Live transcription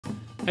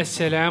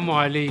Assalamu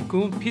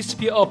alaikum, peace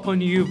be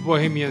upon you,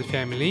 Bohemian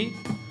family.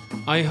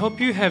 I hope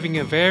you're having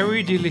a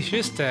very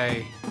delicious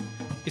day.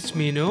 It's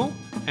Mino,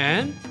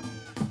 and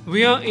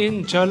we are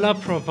in Jeolla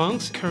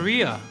Province,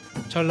 Korea.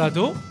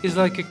 Jeollanam-do is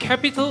like a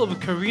capital of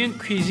Korean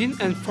cuisine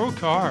and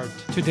folk art.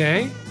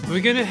 Today,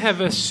 we're gonna have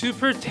a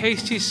super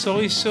tasty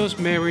soy sauce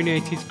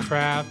marinated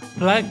crab,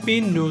 black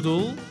bean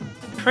noodle,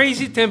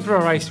 crazy tempura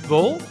rice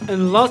bowl,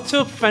 and lots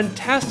of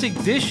fantastic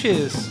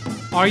dishes.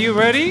 Are you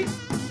ready?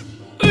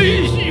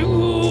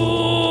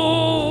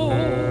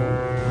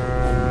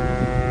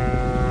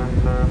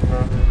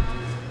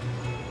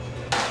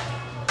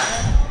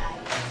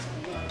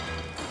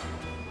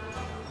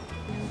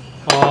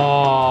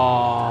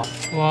 Oh,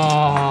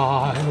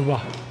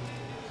 wow,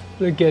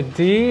 look at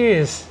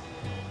this.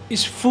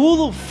 It's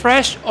full of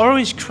fresh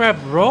orange crab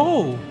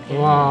roe.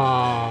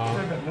 Wow.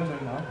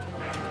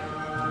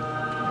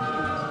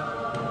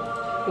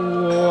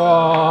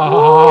 Wow.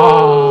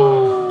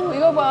 오,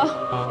 이거 봐.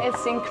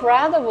 It's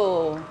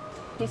incredible.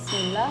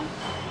 비스밀라.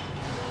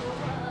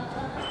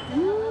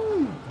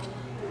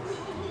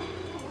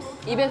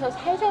 입에서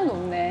살살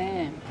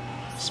녹네.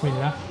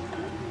 Bismillah.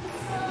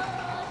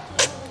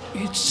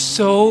 It's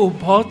so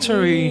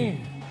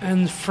buttery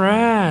and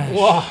fresh.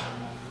 Wow.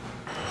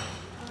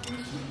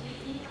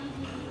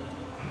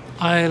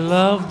 I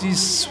love this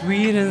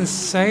sweet and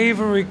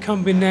savory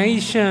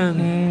combination.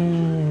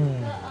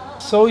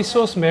 Soy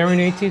sauce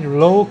marinated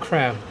raw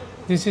crab.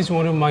 This is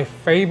one of my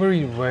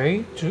favorite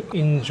way to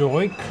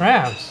enjoy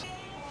crabs.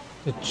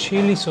 The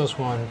chili sauce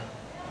one.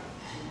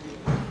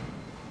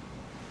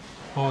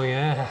 Oh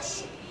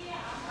yes.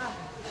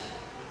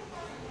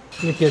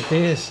 Look at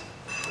this.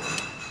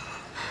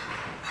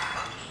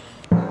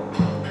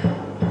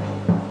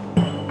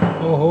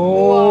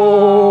 Oh.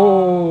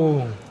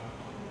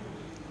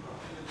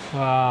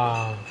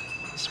 Wow.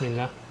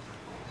 Bismillah.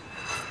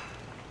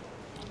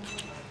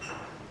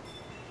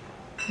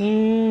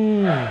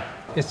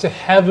 It's a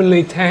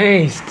heavenly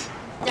taste.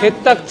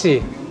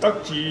 게딱지.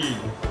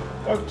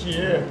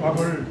 딱지에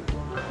밥을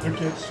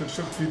이렇게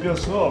쓱쓱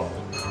비벼서.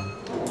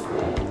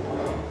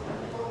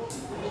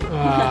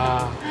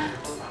 와.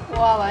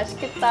 와,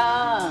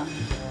 맛있겠다.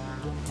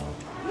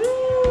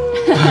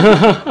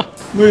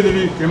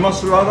 너희들이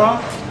게맛을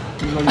알아?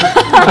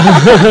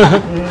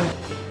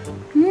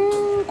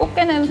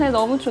 꽃게 냄새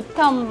너무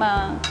좋다,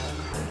 엄마.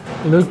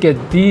 Look at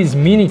these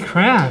mini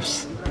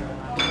crabs.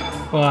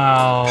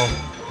 Wow.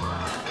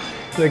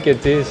 Look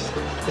at this.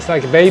 It's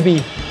like a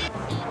baby.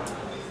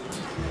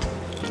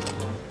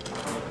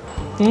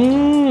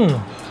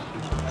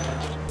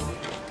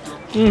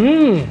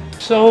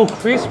 So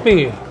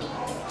crispy.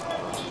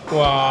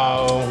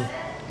 Wow.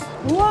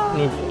 우와.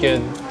 Look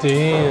at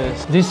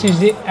this. This is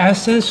the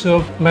essence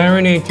of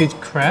marinated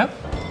crab.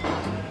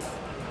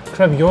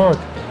 Crab York.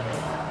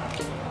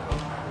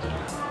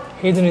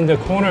 Hidden in the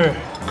corner.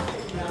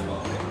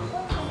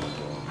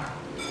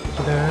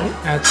 Then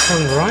add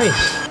some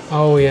rice.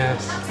 Oh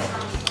yes.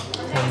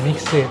 And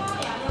mix it.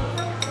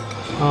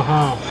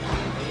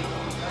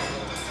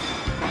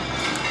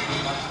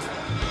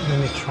 Let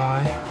me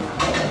try.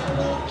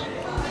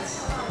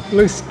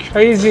 Looks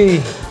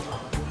crazy.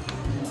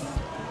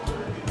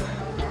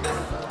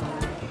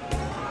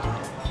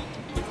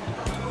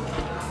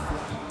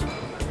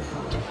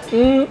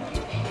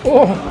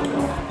 Oh.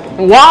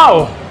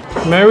 Wow!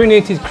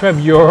 Marinated crab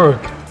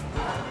York.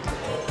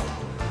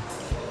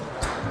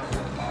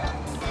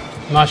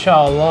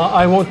 MashaAllah,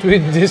 I want to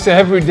eat this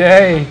every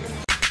day.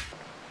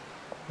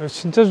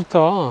 진짜 좋다.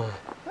 와,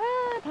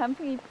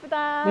 단풍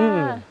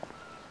이쁘다.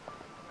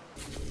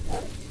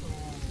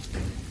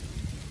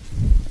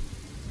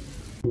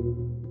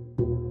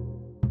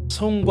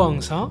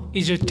 Songgwangsa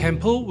is a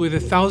temple with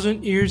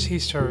 1,000 years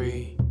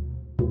history.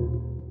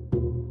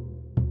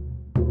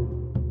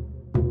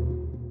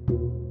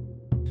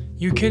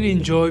 You can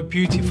enjoy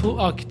beautiful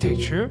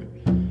architecture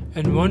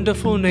and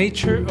wonderful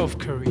nature of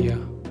Korea.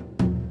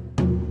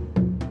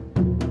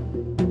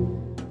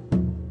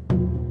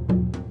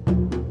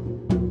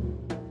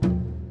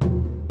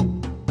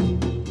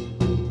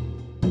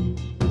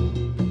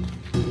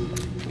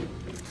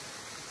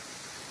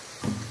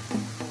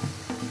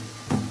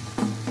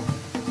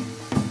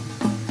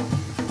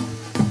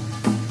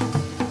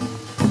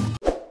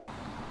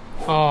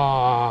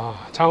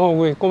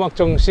 장어구이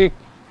꼬막정식.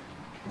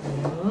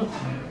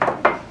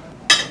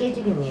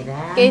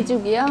 깨죽입니다.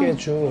 깨죽이요?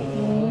 깨죽.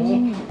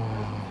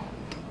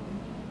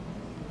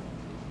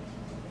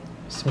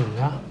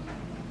 비스밀라.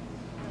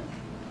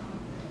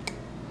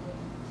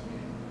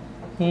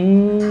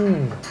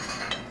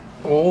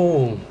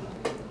 Oh,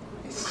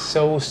 it's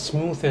so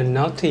smooth and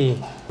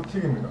nutty.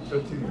 뼈튀김입니다.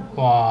 뼈튀김.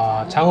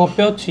 와, 장어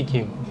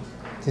뼈튀김.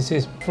 This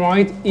is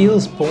fried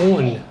eel's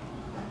bone.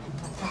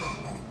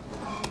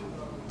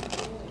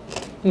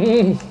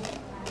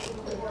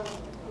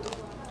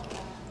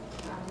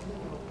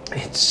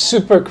 It's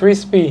super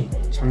crispy.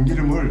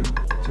 참기름을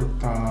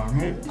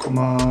적당히,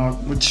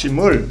 꼬막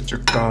무침을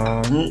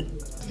적당히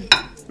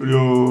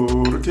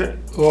이렇게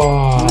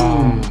와.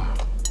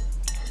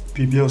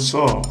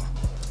 비벼서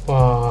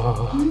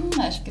와.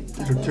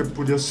 맛있겠다. 이렇게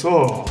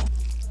뿌려서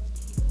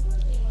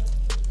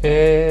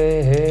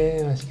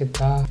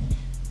맛있겠다.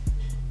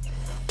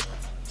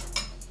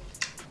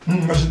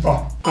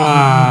 맛있다.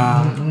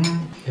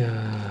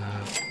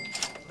 Yeah.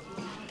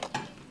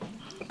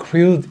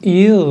 Grilled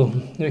eel.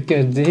 Look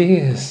at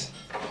this.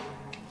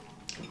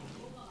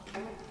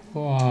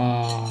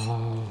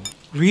 Wow.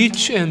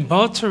 Rich and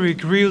buttery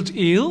grilled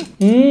eel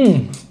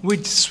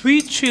with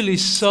sweet chili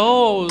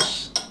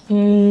sauce.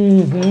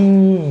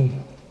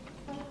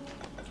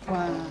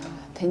 와,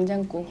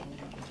 된장국.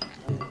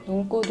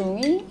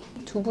 눈꼬동이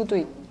두부도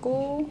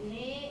있고.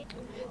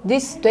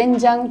 This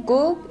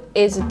된장국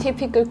is a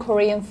typical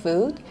Korean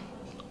food.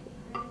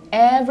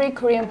 Every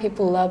Korean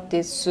people love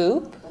this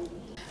soup.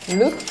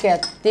 Look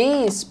at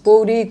this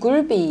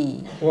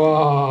보리굴비.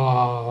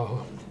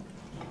 Wow.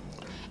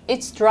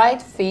 It's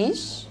dried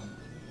fish.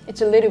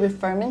 It's a little bit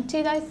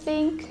fermented, I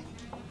think.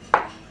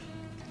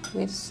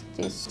 With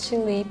this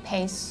chili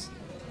paste.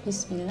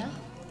 Bismillah.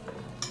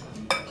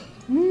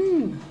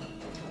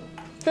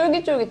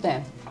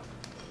 쫄깃쫄깃해.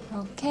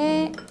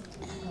 이렇게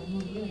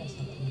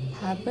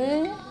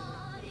밥을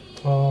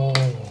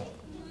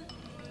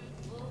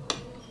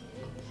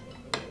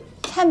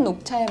찬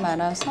녹차에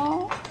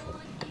말아서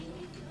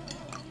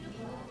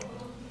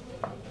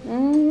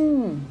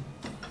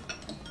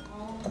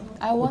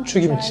I want to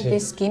try 고추김치.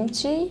 this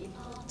kimchi,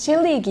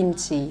 chili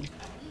kimchi.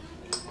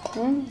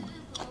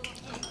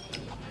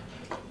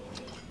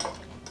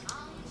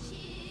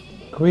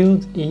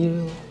 Grilled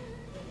eel.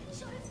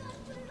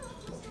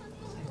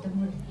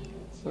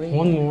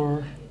 One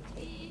more.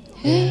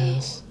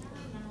 Yes.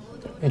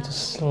 It's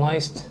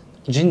sliced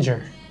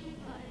ginger.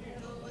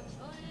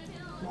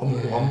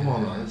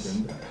 왕만 안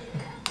했는데.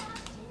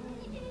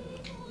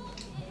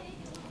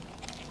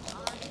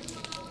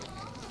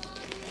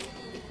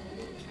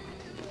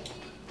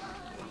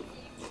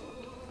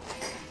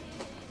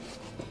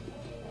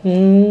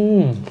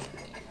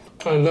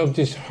 I love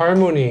this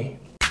harmony.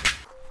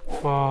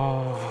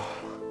 Wow.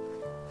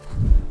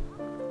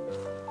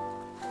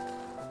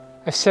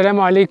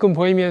 Assalamu alaikum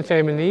Bohemian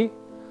family.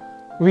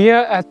 We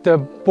are at the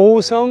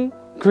Boseong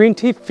green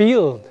tea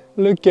field.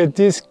 Look at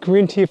this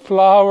green tea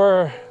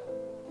flower.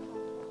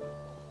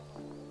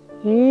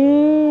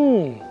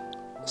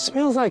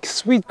 Smells like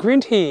sweet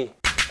green tea.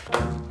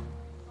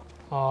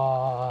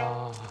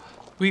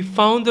 We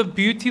found a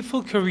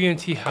beautiful Korean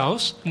tea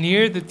house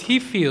near the tea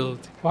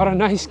field. What a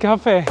nice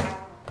cafe.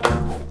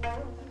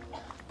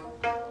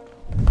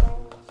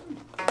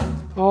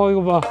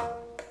 이거 봐.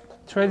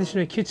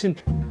 Traditional kitchen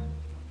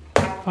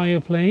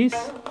fireplace.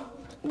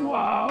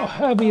 Wow,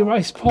 heavy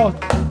rice pot.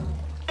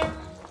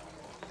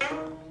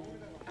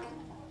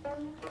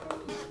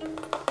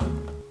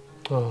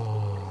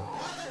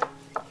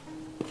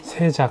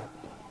 세작.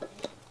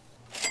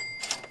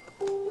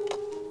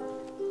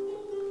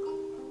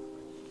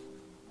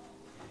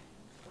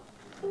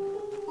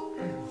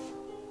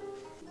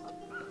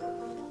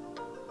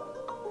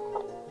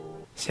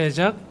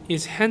 Sejak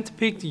is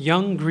hand-picked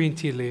young green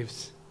tea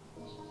leaves.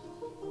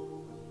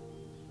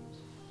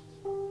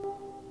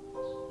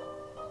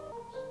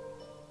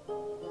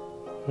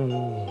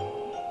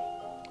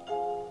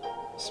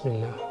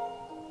 Bismillah.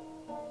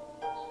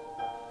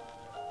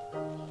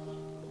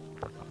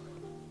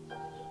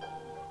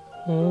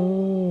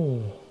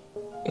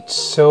 It's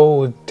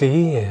so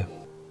deep.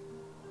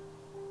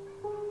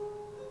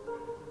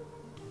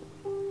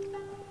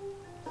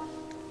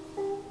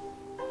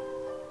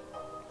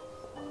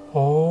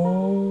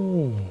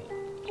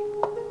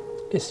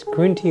 It's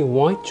green tea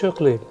white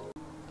chocolate.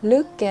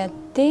 Look at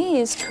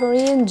this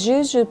Korean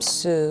jujube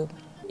soup.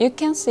 You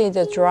can see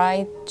the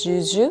dried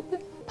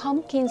jujube,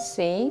 pumpkin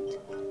seed,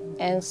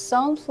 and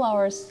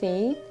sunflower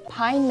seed,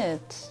 pine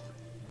nuts.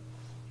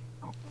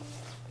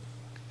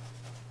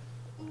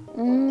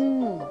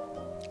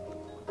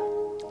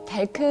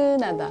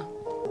 달큰하다.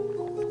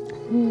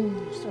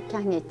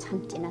 쑥향이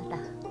참 진하다.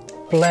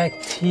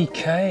 Black tea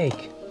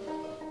cake.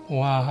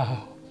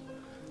 Wow.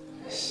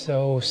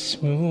 So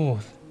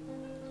smooth.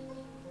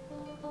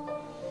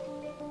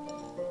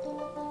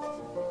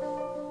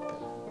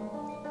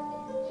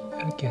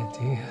 Look at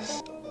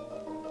this.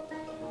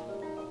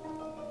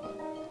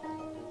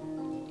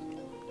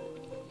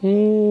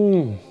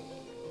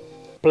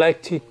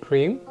 Black tea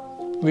cream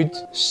with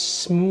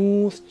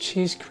smooth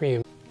cheese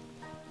cream.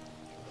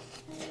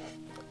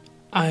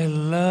 I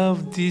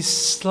love this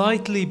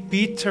slightly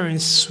bitter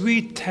and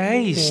sweet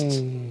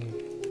taste.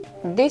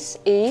 This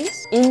is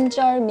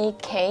injeolmi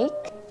cake.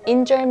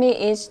 Injeolmi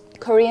is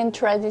Korean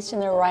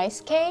traditional rice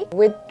cake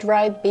with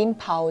dried bean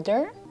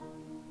powder.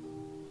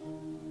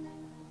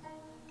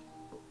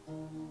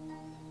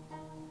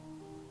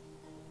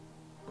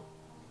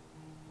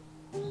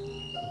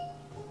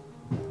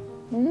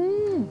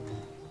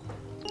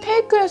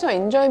 케이크에서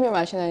인절미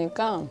맛이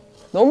나니까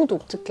너무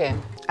독특해.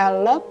 I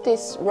love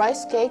this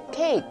rice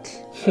cake.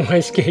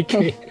 Rice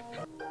cake.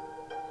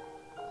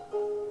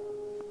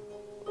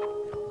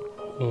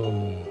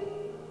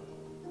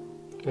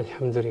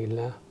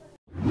 Alhamdulillah.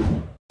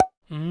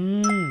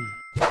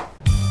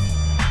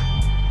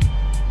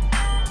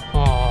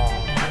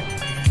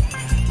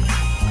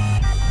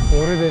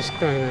 오래된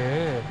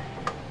식당이네.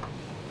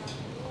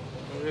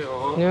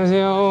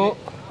 안녕하세요.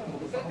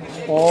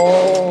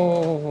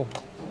 오.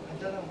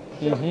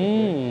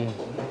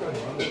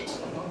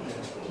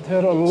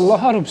 There are a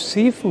lot of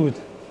seafood.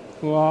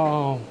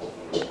 Wow.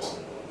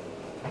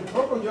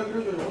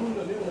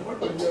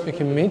 You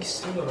can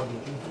mix.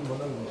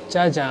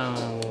 짜장.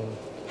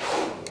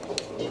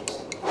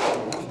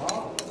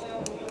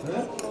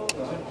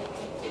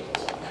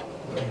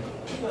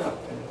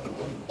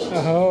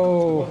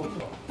 Oh.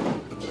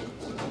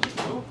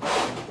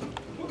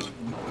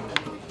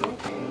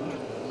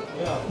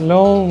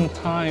 Long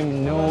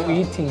time no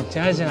eating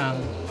짜장.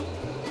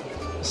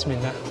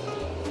 Bismillah.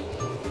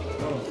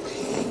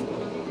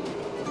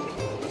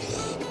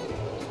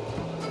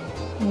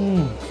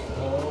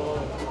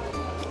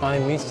 I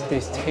miss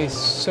this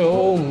taste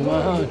so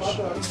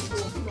much.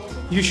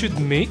 You should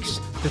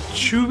mix the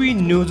chewy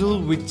noodle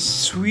with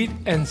sweet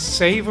and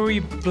savory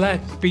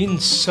black bean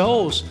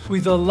sauce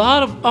with a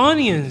lot of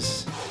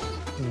onions.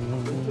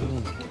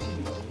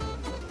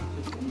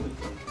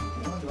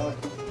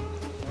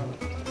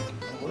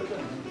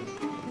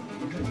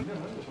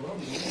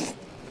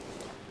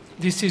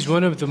 This is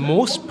one of the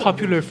most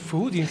popular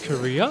food in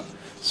Korea,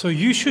 so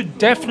you should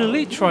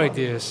definitely try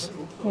this.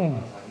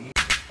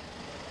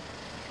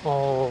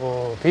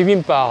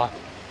 비빔밥.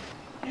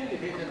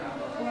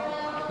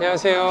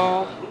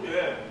 안녕하세요.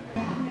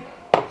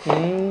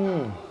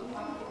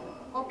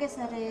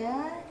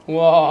 꽃게살이에요.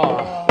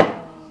 와.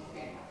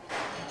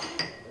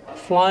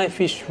 Fly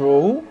fish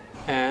roll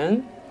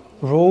and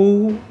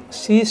raw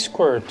sea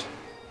squirt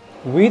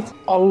with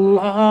a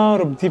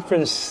lot of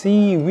different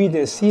seaweed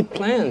and sea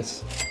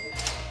plants.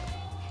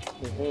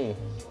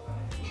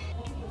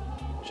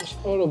 Just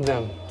all of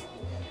them.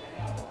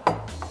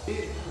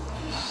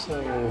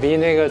 Some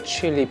vinegar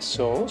chili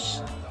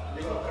sauce.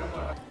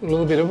 A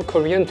little bit of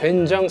Korean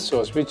doenjang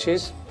sauce, which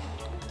is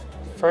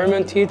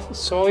fermented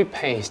soy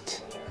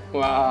paste.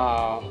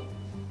 Wow.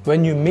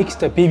 When you mix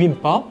the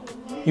bibimbap,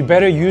 you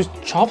better use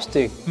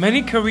chopstick.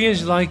 Many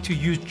Koreans like to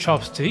use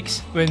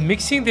chopsticks when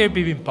mixing their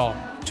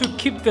bibimbap to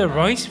keep the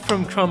rice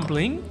from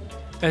crumbling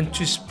and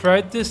to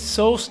spread the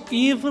sauce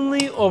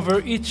evenly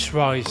over each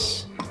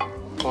rice.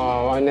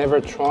 Wow, I never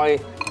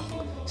tried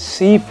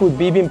seafood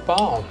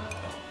bibimbap.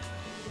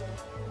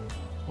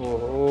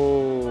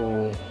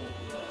 Oh.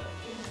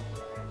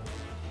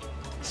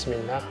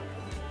 Bismillah.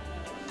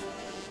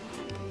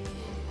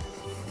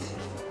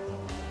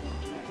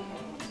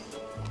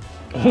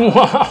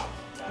 Wow,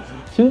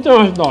 진짜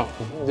맛있다.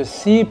 The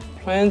sea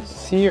plants,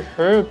 sea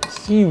herbs,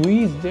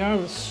 seaweeds, they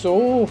are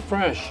so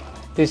fresh.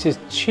 This is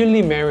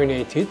chili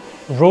marinated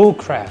raw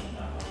crab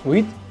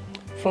with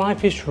fly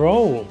fish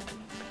roll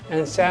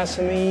and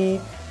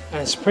sesame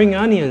and spring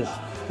onions.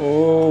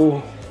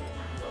 Oh,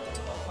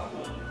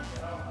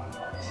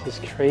 this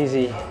is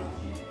crazy.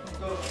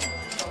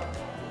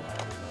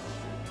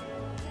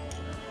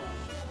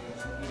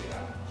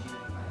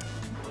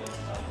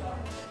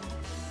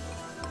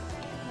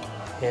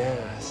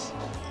 Yes.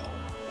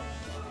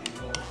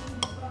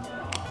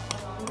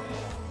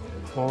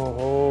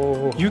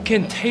 Oh. You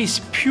can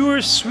taste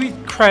pure sweet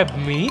crab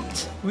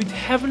meat with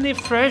heavenly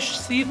fresh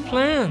sea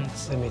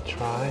plants. Let me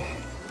try.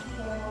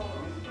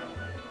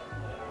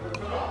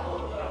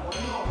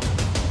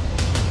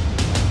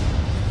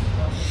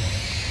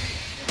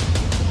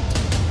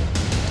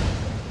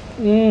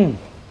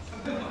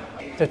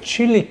 The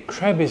chili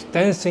crab is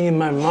dancing in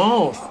my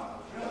mouth.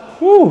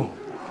 Woo!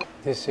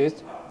 This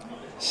is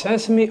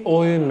sesame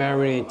oil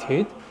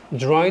marinated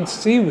dried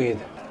seaweed.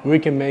 We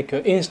can make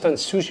an instant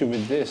sushi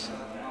with this.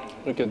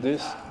 Look at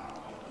this.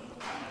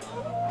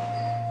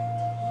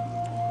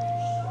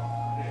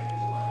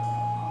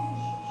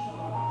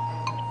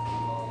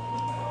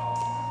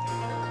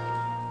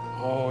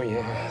 Oh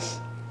yes.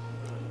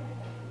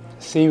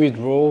 Seaweed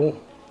roll.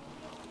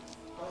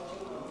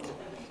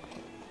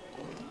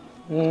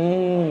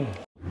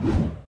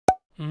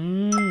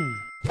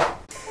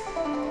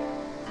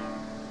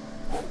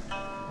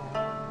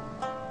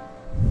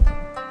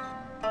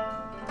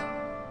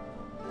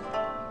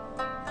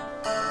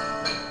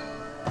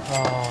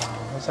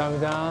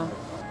 감사합니다.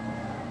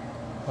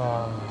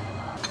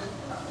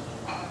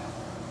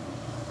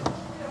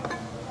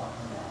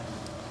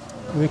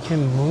 We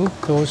can move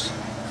those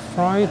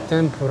fried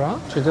tempura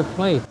to the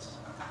plate.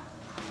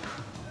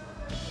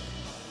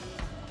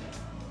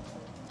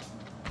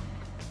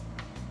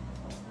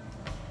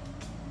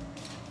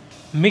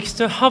 Mix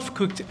the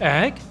half-cooked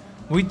egg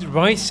with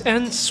rice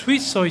and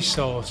sweet soy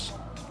sauce.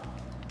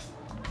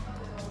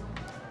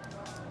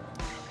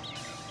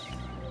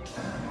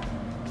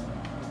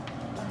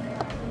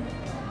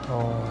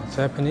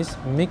 Japanese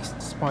mixed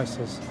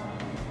spices.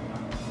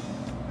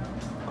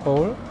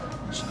 Called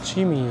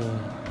shichimi.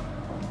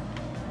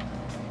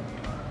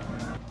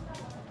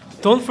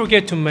 Don't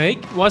forget to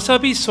make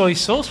wasabi soy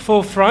sauce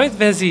for fried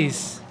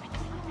veggies.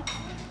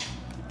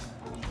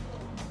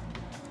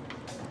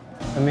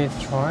 Let me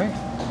try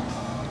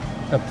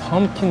the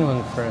pumpkin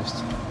one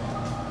first.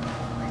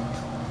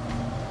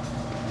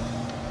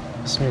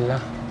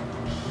 Bismillah.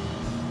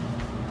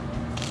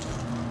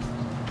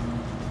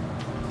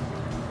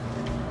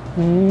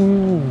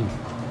 Mmm.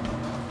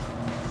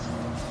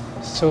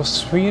 So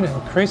sweet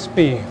and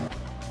crispy.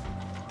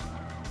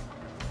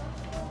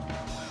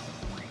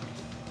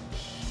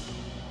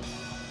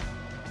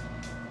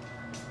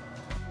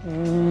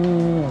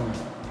 Mmm.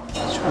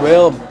 It's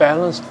well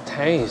balanced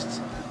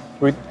taste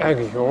with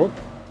egg yolk,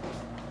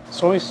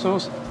 soy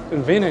sauce,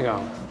 and vinegar.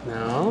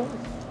 Now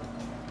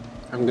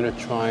I'm gonna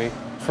try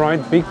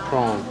fried big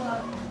prawn.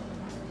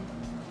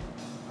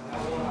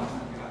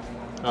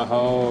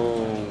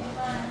 Oh.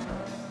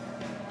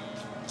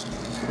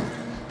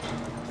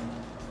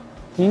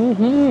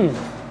 Mm-hmm.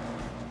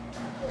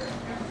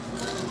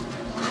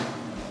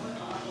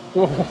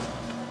 Oh.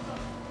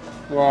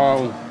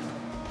 Wow.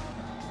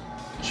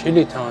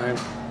 Chili time.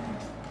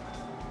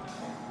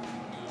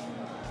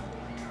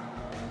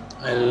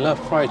 I love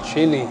fried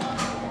chili.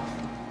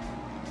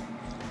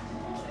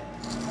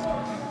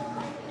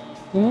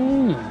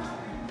 Mmm.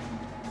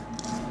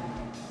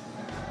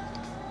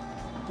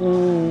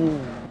 Mmm.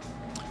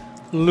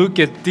 Look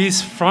at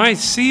this fried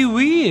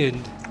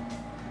seaweed.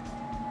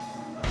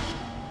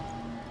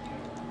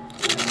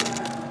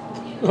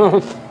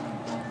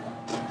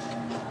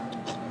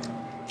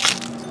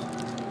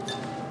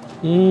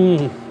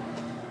 Mmm.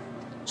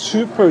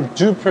 Super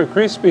duper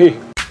crispy.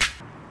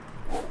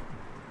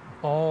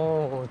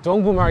 Oh,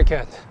 Dongbu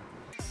Market.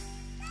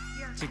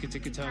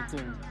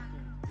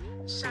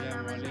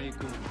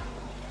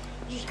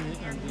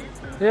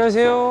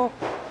 안녕하세요.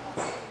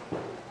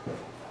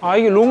 아,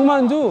 이게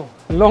롱만두,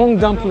 롱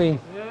덤플링.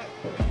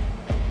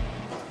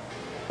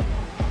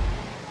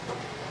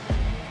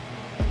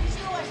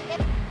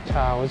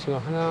 자, 오징어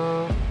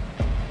하나.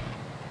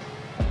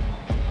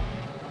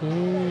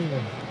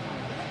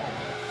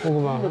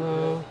 고구마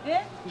하나.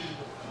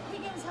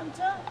 튀김 3천?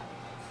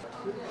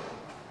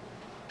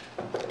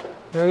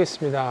 여기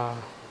있습니다.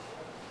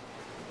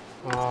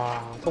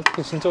 아,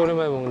 떡볶이 진짜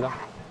오랜만에 먹는다.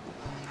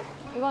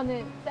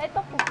 이거는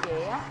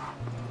쌀떡볶이에요?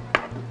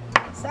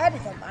 쌀이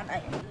더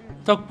많아요.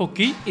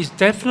 Tteokbokki is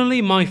definitely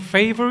my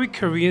favorite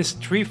Korean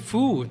street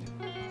food.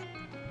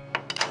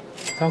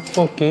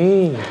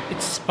 떡볶이.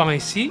 It's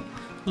spicy,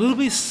 a little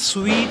bit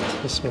sweet,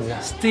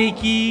 bismillah.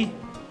 Sticky,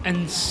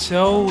 and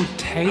so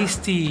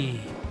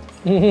tasty.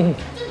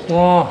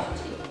 Wow.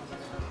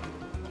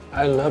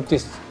 I love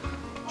this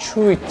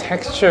chewy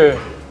texture.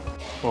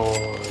 Oh,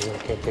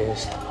 look at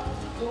this.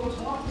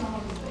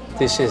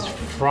 This is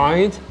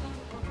fried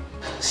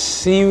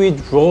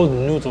seaweed rolled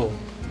noodle.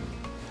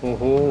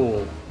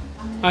 Ooh.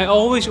 I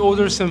always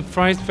order some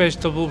fried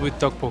vegetable with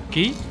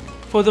tteokbokki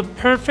for the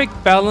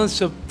perfect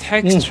balance of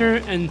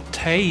texture and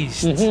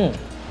taste.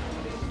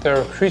 There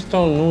are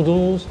crystal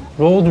noodles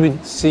rolled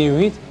with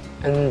seaweed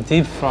and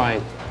deep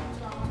fried.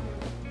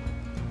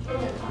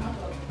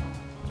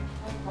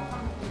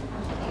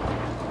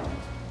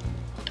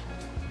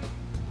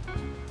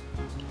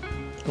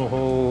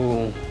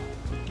 Oh.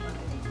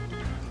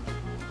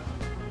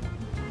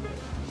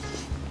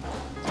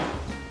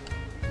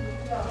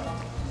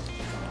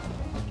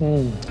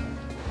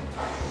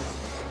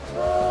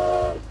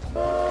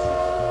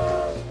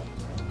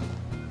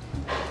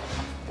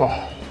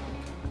 Wow.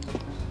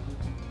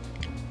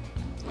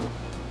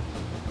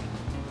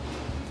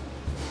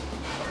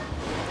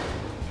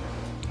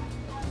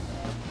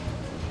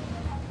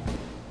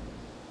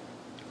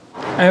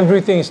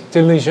 Everything is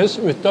delicious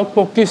with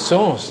tteokbokki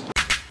sauce.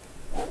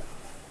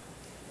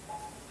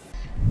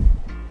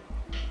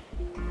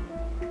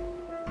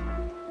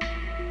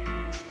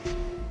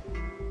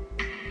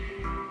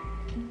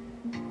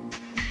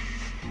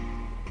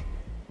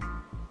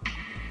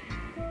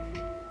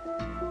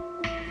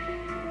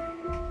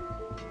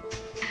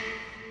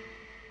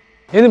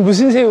 얘는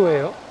무슨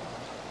새우예요?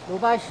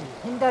 노바시,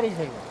 흰다리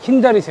새우.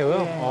 흰다리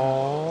새우요?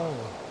 네.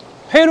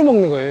 회로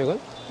먹는 거예요, 이건?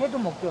 해도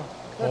먹죠.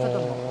 떠서도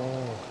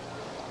먹고.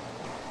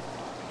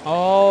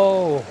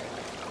 오.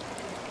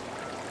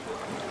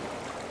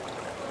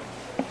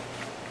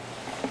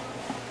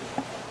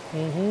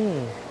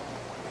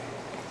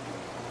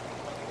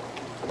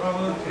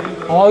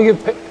 이게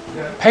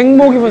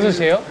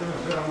백목이버섯이에요?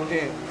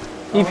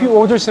 If you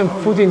order some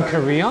food in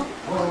Korea,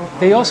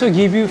 they also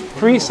give you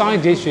free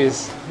side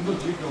dishes.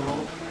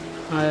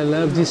 I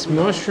love this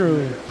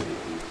mushroom.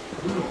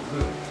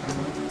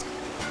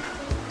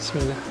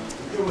 Bismillah.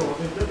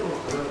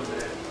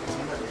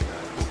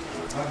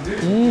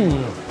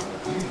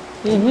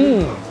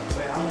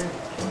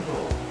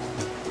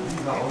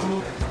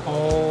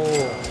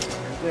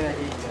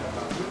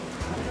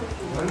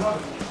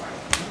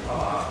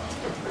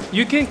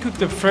 You can cook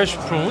the fresh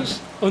prawns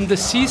on the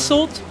sea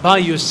salt by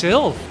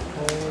yourself.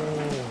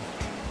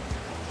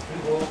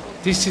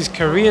 This is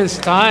Korean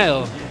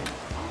style.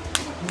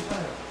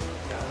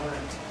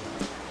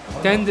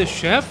 Then the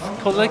chef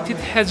collected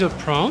heads of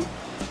prawn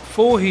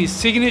for his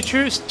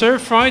signature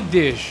stir-fried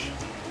dish.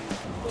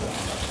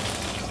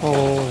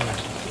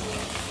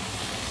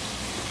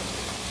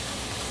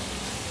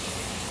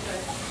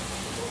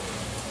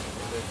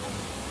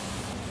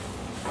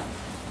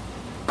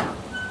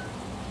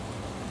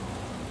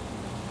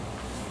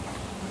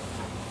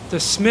 The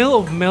smell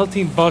of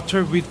melting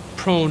butter with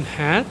prawn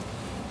head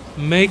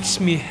makes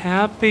me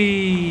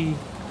happy.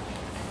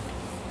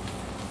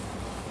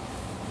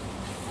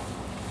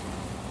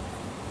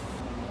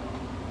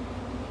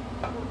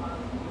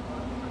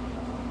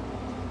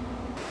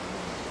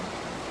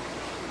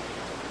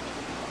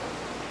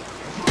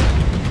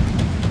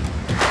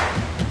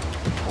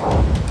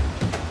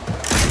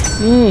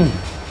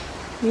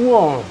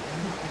 Wow,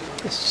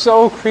 it's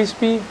so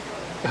crispy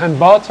and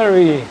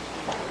buttery.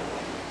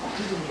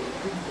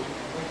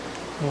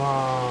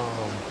 Wow.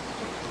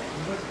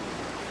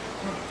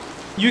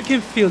 You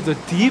can feel the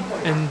deep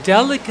and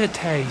delicate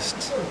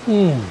taste.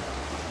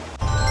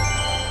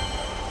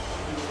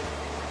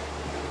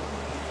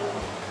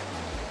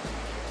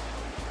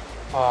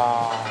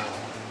 Wow.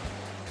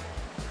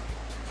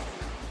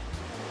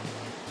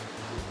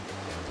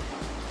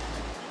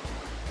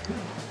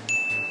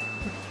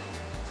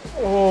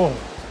 Oh,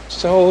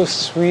 so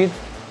sweet,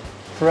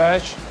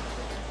 fresh,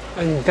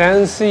 and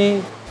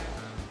dancey.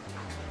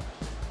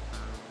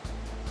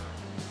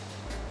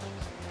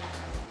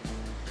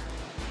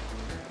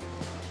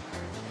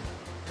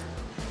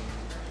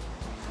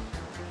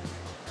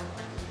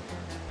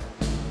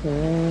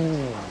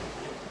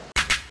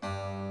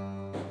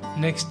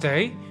 Next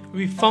day,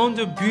 we found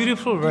a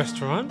beautiful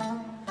restaurant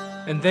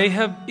and they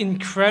have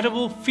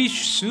incredible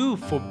fish soup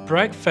for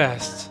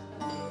breakfast.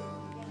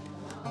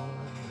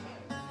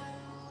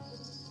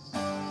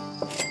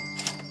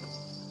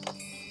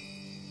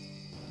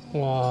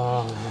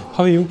 와,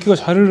 밥에 윤기가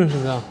잘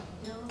흐르는다.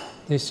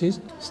 This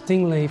is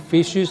stingray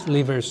fish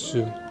liver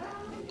soup.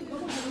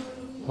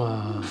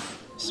 와,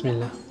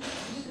 비스밀라.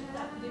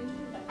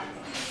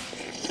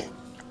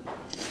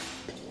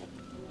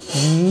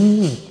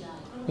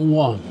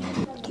 우와,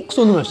 톡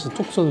쏘는 맛이다,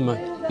 톡 쏘는 맛.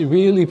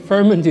 Really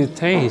fermented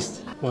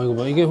taste. 와, 이거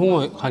봐, 이게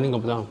홍어 간인가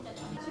보다.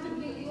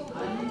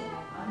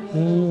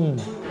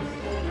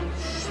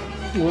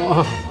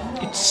 와,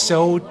 It's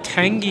so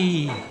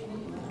tangy.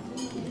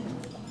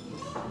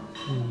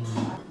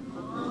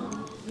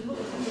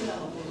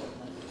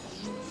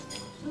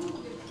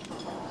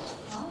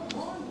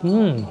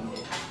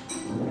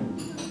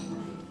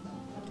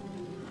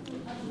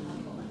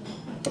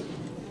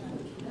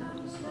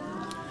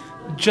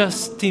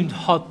 Just steamed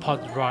hot pot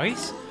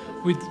rice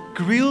with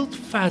grilled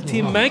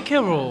fatty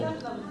mackerel.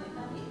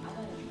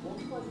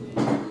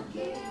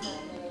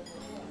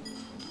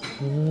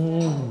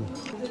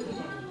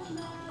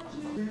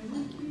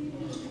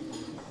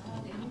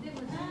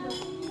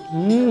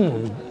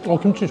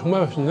 김치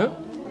정말 맛있네.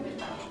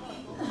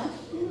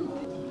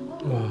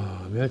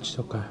 와, 멸치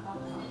젓갈.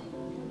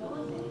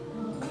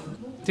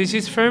 This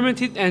is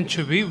fermented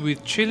anchovy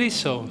with chili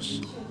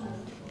sauce.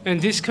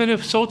 And this kind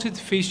of salted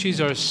fishes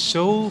are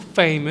so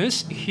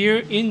famous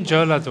here in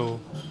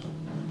Jeollanam-do.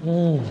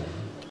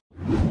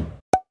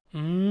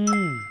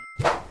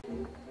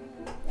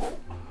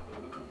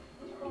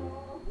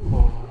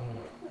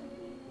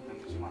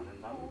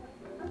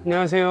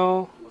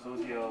 안녕하세요.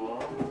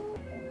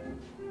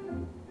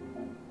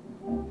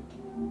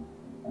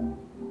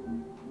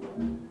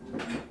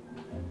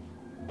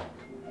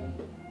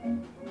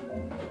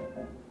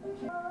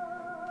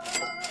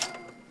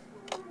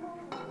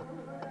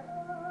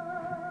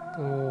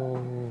 Oh,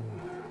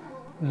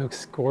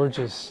 looks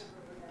gorgeous.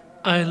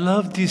 I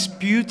love this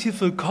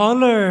beautiful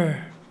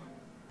color.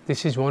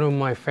 This is one of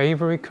my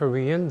favorite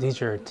Korean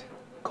dessert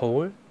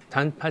called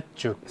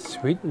danpatjuk,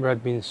 sweet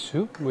red bean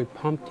soup with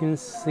pumpkin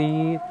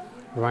seed,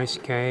 rice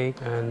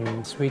cake,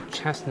 and sweet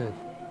chestnut.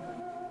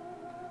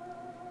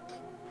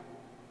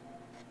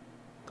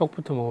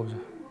 떡부터 먹어보자.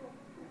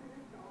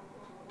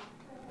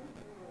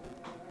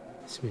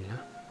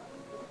 비스밀라.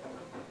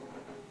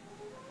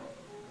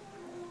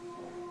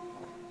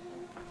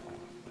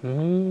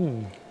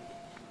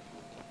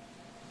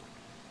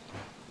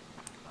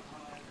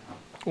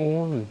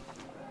 오,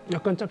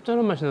 약간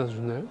짭짤한 맛이 나서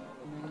좋나요?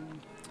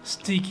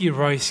 Sticky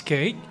rice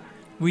cake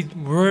with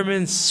warm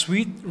and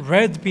sweet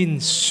red bean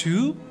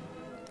soup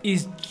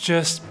is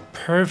just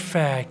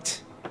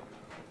perfect.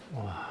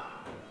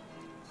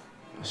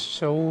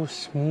 So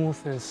smooth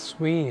and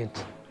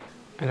sweet.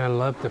 And I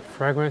love the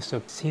fragrance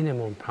of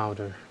cinnamon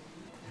powder.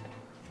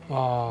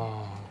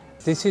 Wow.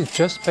 This is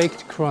just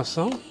baked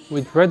croissant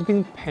with red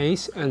bean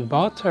paste and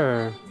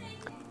butter.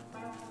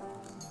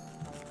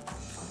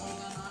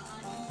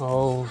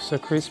 Oh, so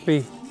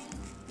crispy.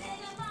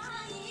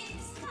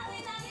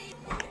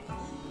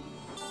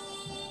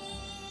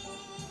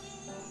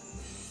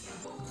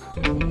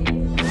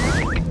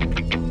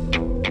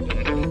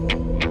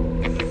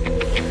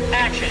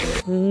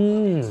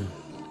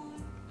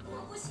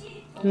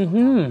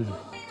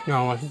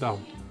 야, 맛있다.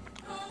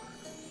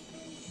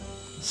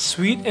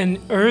 Sweet and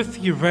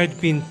earthy red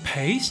bean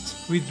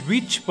paste with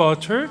rich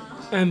butter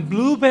and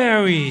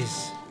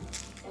blueberries.